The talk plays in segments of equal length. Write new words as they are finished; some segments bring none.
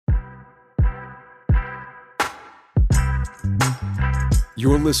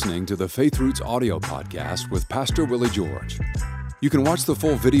You're listening to the Faith Roots audio podcast with Pastor Willie George. You can watch the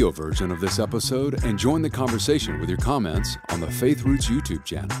full video version of this episode and join the conversation with your comments on the Faith Roots YouTube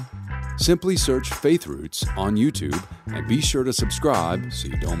channel. Simply search Faith Roots on YouTube and be sure to subscribe so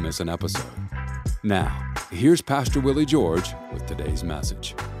you don't miss an episode. Now, here's Pastor Willie George with today's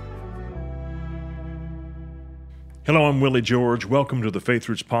message. Hello, I'm Willie George. Welcome to the Faith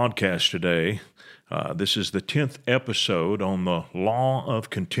Roots podcast today. This is the 10th episode on the law of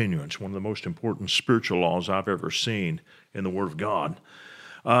continuance, one of the most important spiritual laws I've ever seen in the Word of God.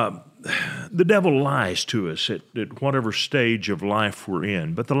 The devil lies to us at whatever stage of life we're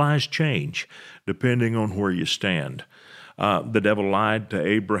in, but the lies change depending on where you stand. The devil lied to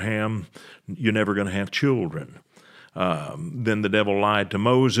Abraham, you're never going to have children. Then the devil lied to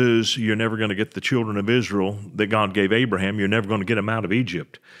Moses, you're never going to get the children of Israel that God gave Abraham, you're never going to get them out of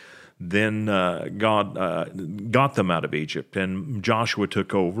Egypt. Then God got them out of Egypt, and Joshua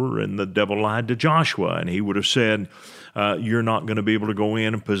took over, and the devil lied to Joshua, and he would have said, you're not going to be able to go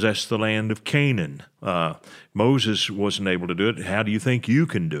in and possess the land of Canaan. Moses wasn't able to do it. How do you think you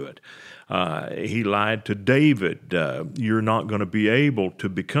can do it? He lied to David. You're not going to be able to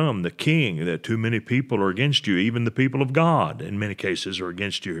become the king, that too many people are against you. Even the people of God, in many cases, are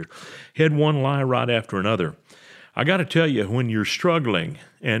against you. He had one lie right after another. I got to tell you, when you're struggling,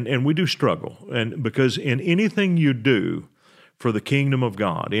 and we do struggle, and because in anything you do for the kingdom of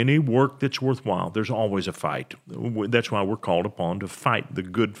God, any work that's worthwhile, there's always a fight. That's why we're called upon to fight the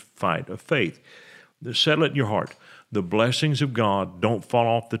good fight of faith. Settle it in your heart. The blessings of God don't fall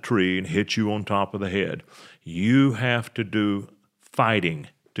off the tree and hit you on top of the head. You have to do fighting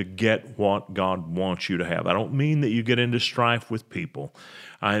to get what God wants you to have. I don't mean that you get into strife with people.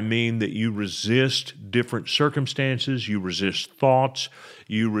 I mean that you resist different circumstances, you resist thoughts,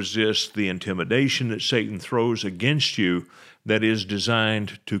 you resist the intimidation that Satan throws against you that is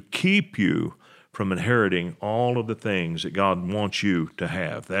designed to keep you from inheriting all of the things that God wants you to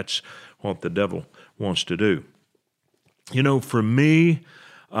have. That's what the devil wants to do. You know, for me,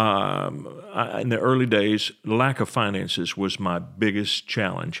 in the early days, lack of finances was my biggest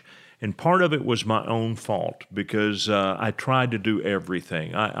challenge. And part of it was my own fault because I tried to do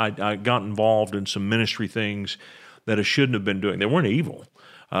everything. I got involved in some ministry things that I shouldn't have been doing. They weren't evil.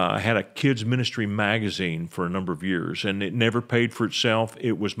 I had a kids' ministry magazine for a number of years, and it never paid for itself.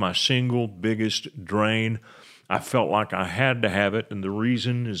 It was my single biggest drain. I felt like I had to have it, and the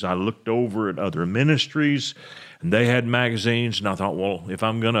reason is I looked over at other ministries, and they had magazines, and I thought, well, if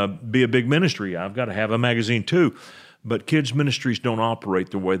I'm going to be a big ministry, I've got to have a magazine too. But kids' ministries don't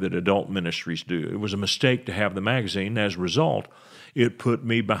operate the way that adult ministries do. It was a mistake to have the magazine. As a result, it put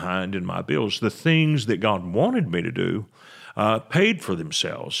me behind in my bills. The things that God wanted me to do paid for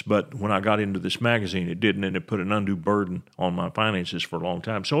themselves, but when I got into this magazine, it didn't, and it put an undue burden on my finances for a long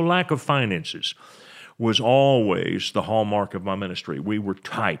time. So lack of finances was always the hallmark of my ministry. We were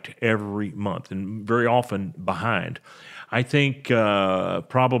tight every month and very often behind. I think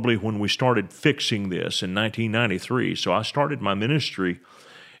probably when we started fixing this in 1993, so I started my ministry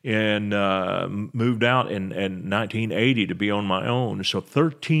and moved out in 1980 to be on my own. So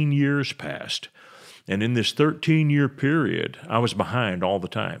 13 years passed. And in this 13-year period, I was behind all the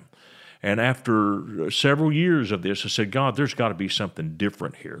time. And after several years of this, I said, God, there's got to be something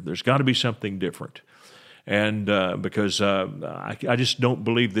different here. There's got to be something different. And because I just don't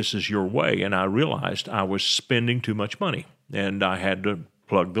believe this is your way. And I realized I was spending too much money, and I had to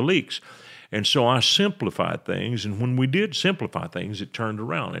plug the leaks. And so I simplified things, and when we did simplify things, it turned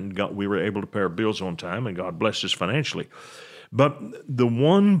around, and we were able to pay our bills on time, and God blessed us financially. But the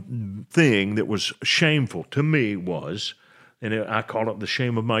one thing that was shameful to me was, and I call it the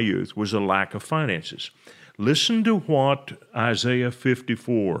shame of my youth, was a lack of finances. Listen to what Isaiah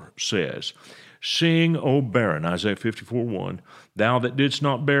 54 says. Sing, O barren, Isaiah 54:1, thou that didst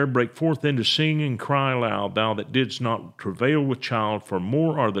not bear, break forth into singing and cry aloud, thou that didst not travail with child, for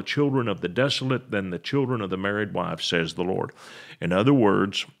more are the children of the desolate than the children of the married wife, says the Lord. In other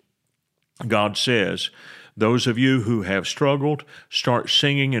words, God says, those of you who have struggled, start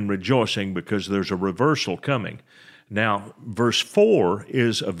singing and rejoicing because there's a reversal coming. Now, verse 4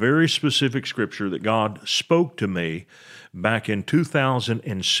 is a very specific scripture that God spoke to me back in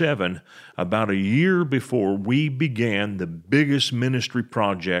 2007, about a year before we began the biggest ministry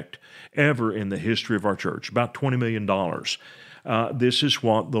project ever in the history of our church, about $20 million. This is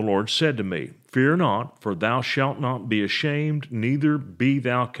what the Lord said to me. Fear not, for thou shalt not be ashamed, neither be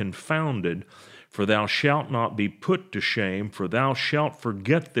thou confounded, for thou shalt not be put to shame, for thou shalt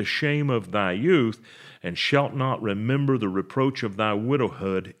forget the shame of thy youth, and shalt not remember the reproach of thy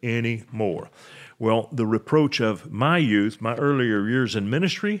widowhood any more. Well, the reproach of my youth, my earlier years in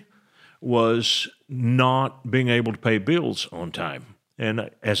ministry, was not being able to pay bills on time.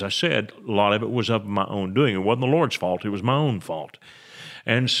 And as I said, a lot of it was of my own doing. It wasn't the Lord's fault. It was my own fault.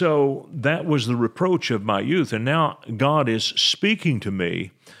 And so that was the reproach of my youth. And now God is speaking to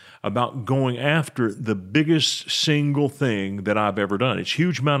me about going after the biggest single thing that I've ever done. It's a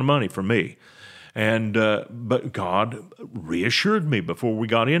huge amount of money for me. And but God reassured me before we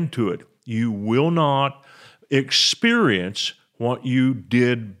got into it. You will not experience what you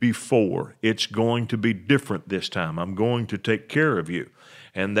did before. It's going to be different this time. I'm going to take care of you.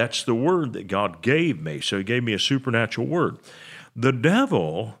 And that's the word that God gave me. So he gave me a supernatural word. The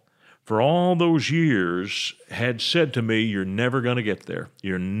devil, for all those years, had said to me, you're never going to get there.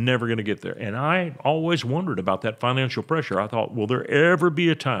 You're never going to get there. And I always wondered about that financial pressure. I thought, will there ever be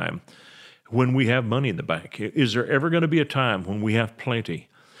a time when we have money in the bank? Is there ever going to be a time when we have plenty,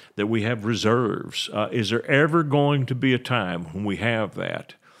 that we have reserves? Is there ever going to be a time when we have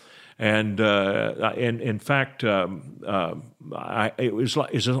that? And in fact, it was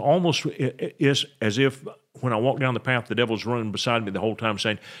like it's almost as if when I walk down the path, the devil's running beside me the whole time,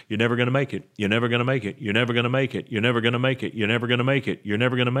 saying, "You're never going to make it. You're never going to make it. You're never going to make it. You're never going to make it. You're never going to make it. You're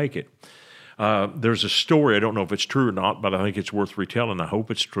never going to make it." There's a story. I don't know if it's true or not, but I think it's worth retelling. I hope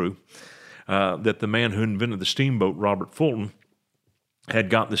it's true. That the man who invented the steamboat, Robert Fulton,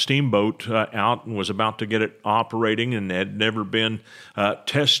 had got the steamboat out and was about to get it operating and had never been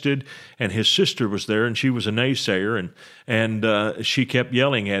tested. And his sister was there, and she was a naysayer, and she kept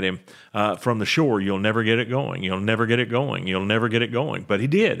yelling at him from the shore, "You'll never get it going. You'll never get it going. You'll never get it going." But he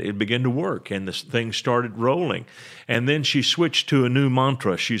did. It began to work, and the thing started rolling. And then she switched to a new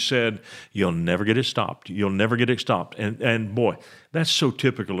mantra. She said, "You'll never get it stopped. You'll never get it stopped." And boy, that's so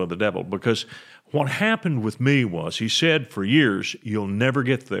typical of the devil, because what happened with me was he said for years, "You'll never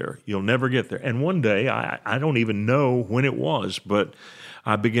get there. You'll never get there." And one day, I don't even know when it was, but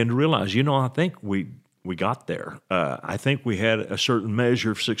I began to realize, I think we got there. I think we had a certain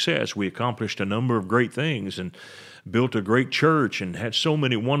measure of success. We accomplished a number of great things and built a great church and had so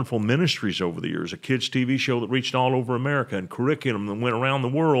many wonderful ministries over the years, a kids' TV show that reached all over America and curriculum that went around the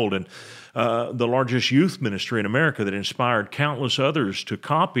world, and the largest youth ministry in America that inspired countless others to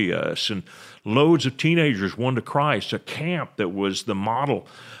copy us, and loads of teenagers won to Christ, a camp that was the model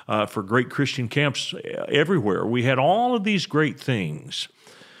for great Christian camps everywhere. We had all of these great things.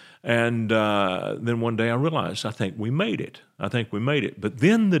 And then one day I realized, I think we made it. I think we made it. But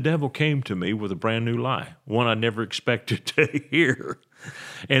then the devil came to me with a brand new lie, one I never expected to hear.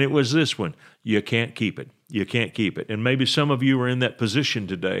 And it was this one: you can't keep it. You can't keep it. And maybe some of you are in that position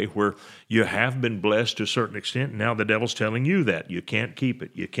today where you have been blessed to a certain extent, and now the devil's telling you that. You can't keep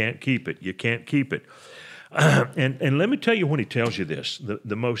it. You can't keep it. You can't keep it. And let me tell you when he tells you this,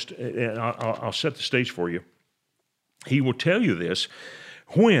 the most, and I'll set the stage for you. He will tell you this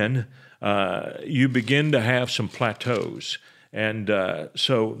when you begin to have some plateaus. And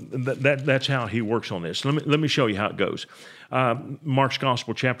so that's how he works on this. Let me show you how it goes. Mark's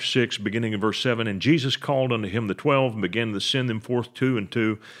Gospel, chapter 6, beginning in verse 7, "And Jesus called unto him the 12, and began to send them forth 2 and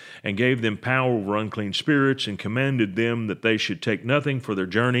 2, and gave them power over unclean spirits, and commanded them that they should take nothing for their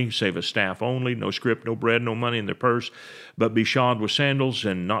journey, save a staff only, no scrip, no bread, no money in their purse, but be shod with sandals,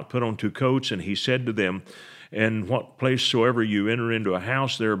 and not put on 2 coats. And he said to them, And what place soever you enter into a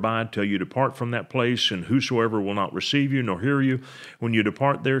house, there abide till you depart from that place, and whosoever will not receive you nor hear you, when you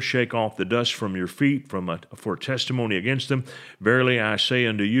depart there, shake off the dust from your feet for testimony against them. Verily I say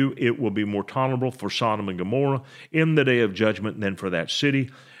unto you, it will be more tolerable for Sodom and Gomorrah in the day of judgment than for that city.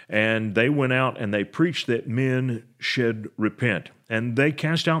 And they went out and they preached that men should repent. And they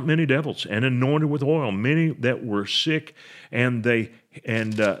cast out many devils and anointed with oil many that were sick, and they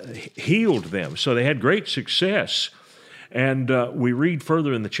healed them. So they had great success. And we read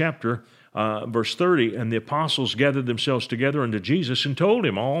further in the chapter, verse 30, "And the apostles gathered themselves together unto Jesus and told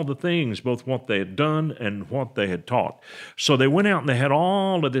him all the things, both what they had done and what they had taught." So they went out and they had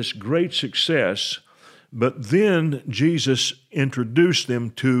all of this great success. But then Jesus introduced them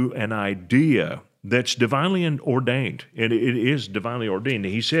to an idea that's divinely ordained, and it is divinely ordained.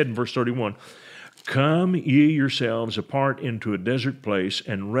 He said in verse 31, "Come ye yourselves apart into a desert place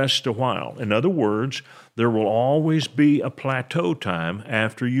and rest a while." In other words, there will always be a plateau time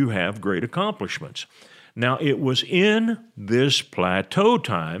after you have great accomplishments. Now, it was in this plateau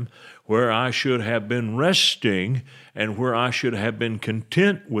time where I should have been resting and where I should have been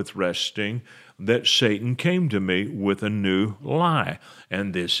content with resting that Satan came to me with a new lie.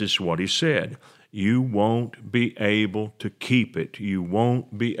 And this is what he said: you won't be able to keep it. You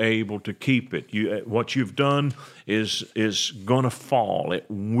won't be able to keep it. What you've done is going to fall. It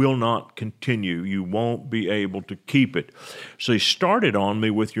will not continue. You won't be able to keep it. So he started on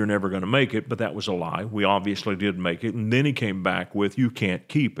me with, you're never going to make it, but that was a lie. We obviously did make it. And then he came back with, you can't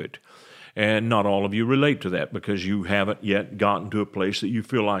keep it. And not all of you relate to that because you haven't yet gotten to a place that you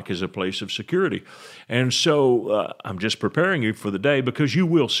feel like is a place of security. And so I'm just preparing you for the day because you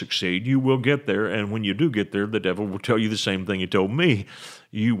will succeed. You will get there. And when you do get there, the devil will tell you the same thing he told me.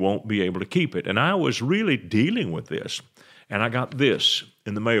 You won't be able to keep it. And I was really dealing with this. And I got this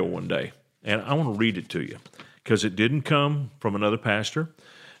in the mail one day. And I want to read it to you because it didn't come from another pastor,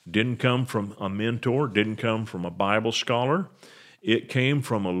 didn't come from a mentor, didn't come from a Bible scholar. It came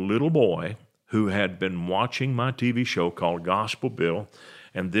from a little boy who had been watching my TV show called Gospel Bill,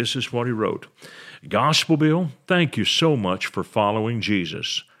 and this is what he wrote. Gospel Bill, thank you so much for following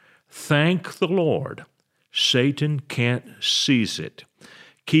Jesus. Thank the Lord. Satan can't seize it.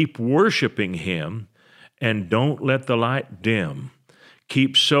 Keep worshiping him, and don't let the light dim.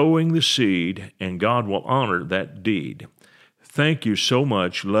 Keep sowing the seed, and God will honor that deed. Thank you so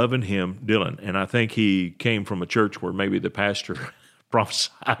much, loving him, Dylan. And I think he came from a church where maybe the pastor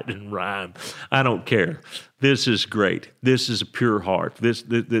prophesied in rhyme. I don't care. This is great. This is a pure heart.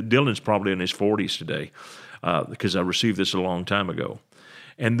 Dylan's probably in his 40s today because I received this a long time ago.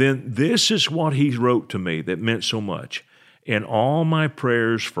 And then this is what he wrote to me that meant so much. In all my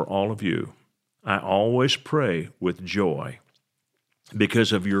prayers for all of you, I always pray with joy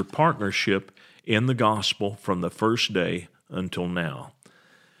because of your partnership in the gospel from the first day until now,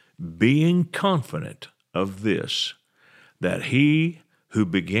 being confident of this, that he who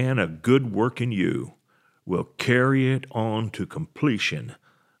began a good work in you will carry it on to completion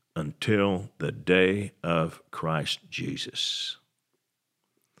until the day of Christ Jesus.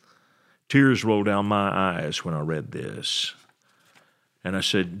 Tears rolled down my eyes when I read this. And I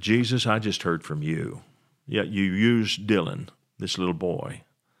said, Jesus, I just heard from you. Yeah, you used Dylan, this little boy,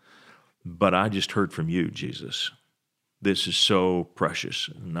 but I just heard from you, Jesus. This is so precious,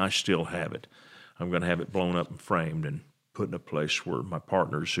 and I still have it. I'm going to have it blown up and framed and put in a place where my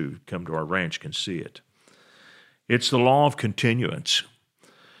partners who come to our ranch can see it. It's the law of continuance.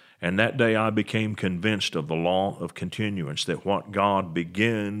 And that day I became convinced of the law of continuance, that what God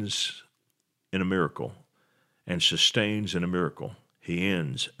begins in a miracle and sustains in a miracle, he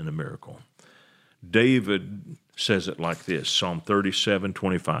ends in a miracle. David says it like this, Psalm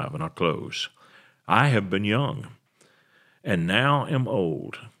 37:25, and I'll close. I have been young, and now am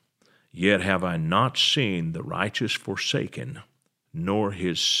old, yet have I not seen the righteous forsaken, nor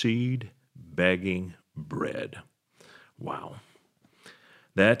his seed begging bread. Wow.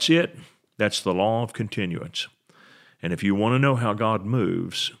 That's it. That's the law of continuance. And if you want to know how God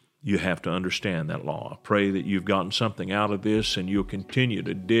moves, you have to understand that law. I pray that you've gotten something out of this and you'll continue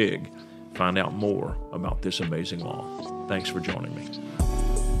to dig, find out more about this amazing law. Thanks for joining me.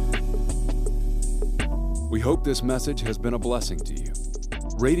 We hope this message has been a blessing to you.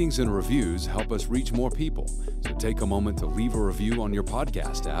 Ratings and reviews help us reach more people, so take a moment to leave a review on your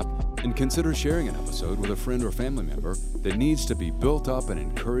podcast app and consider sharing an episode with a friend or family member that needs to be built up and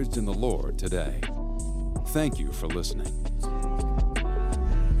encouraged in the Lord today. Thank you for listening.